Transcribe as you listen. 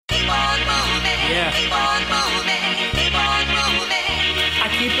Yeah. I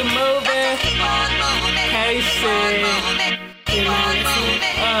keep it moving. Hey, sis.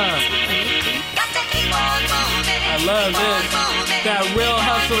 I love this. That real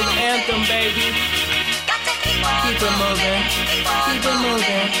hustle anthem, baby. Keep it moving. Keep it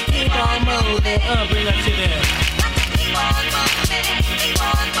moving. Keep on moving. Bring that shit in.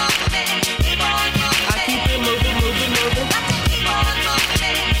 I keep it moving, moving, moving.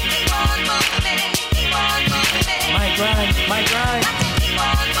 My grind, my grind.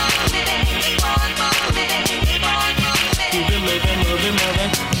 Keep it moving, moving,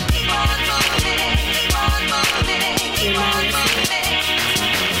 moving.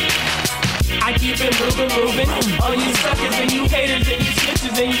 I keep it moving, moving. All you suckers and you haters and you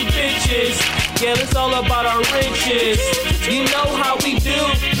snitches and you bitches. Yeah, it's all about our riches. You know how we do.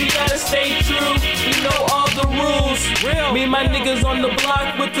 We gotta stay true. We know all the rules. Me and my niggas on the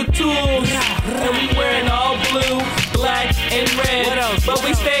block with the tools. And we wearing all blue, black, and red. But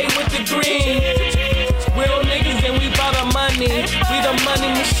we stay with the green. Real niggas and we bout our money. We the money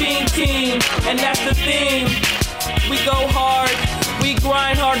machine team. And that's the thing. We go hard. We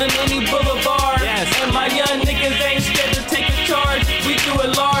grind harder than any boulevard. Yes. And my young niggas ain't scared to take a charge. We do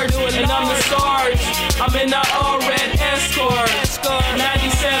it large, and I'm the Sarge. I'm in the all-red escort.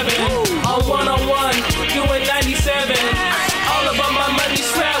 97, all one-on-one, doing 97. All about my money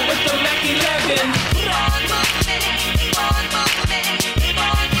strapped with the Mac 11.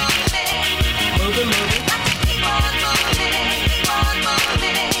 Moving, moving.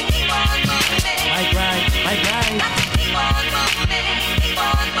 My grind, my grind.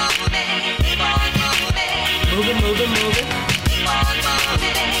 Moving, moving, moving.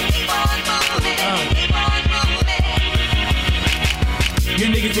 You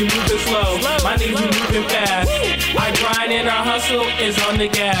niggas be moving slow, my niggas be moving fast. I grind and our hustle is on the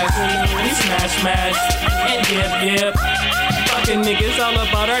gas. We smash, smash, and dip, dip. Fucking niggas all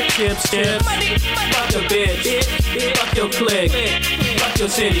about our chips. Fuck a bitch, fuck your clique, fuck your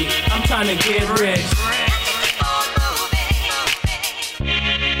city. I'm trying to get rich.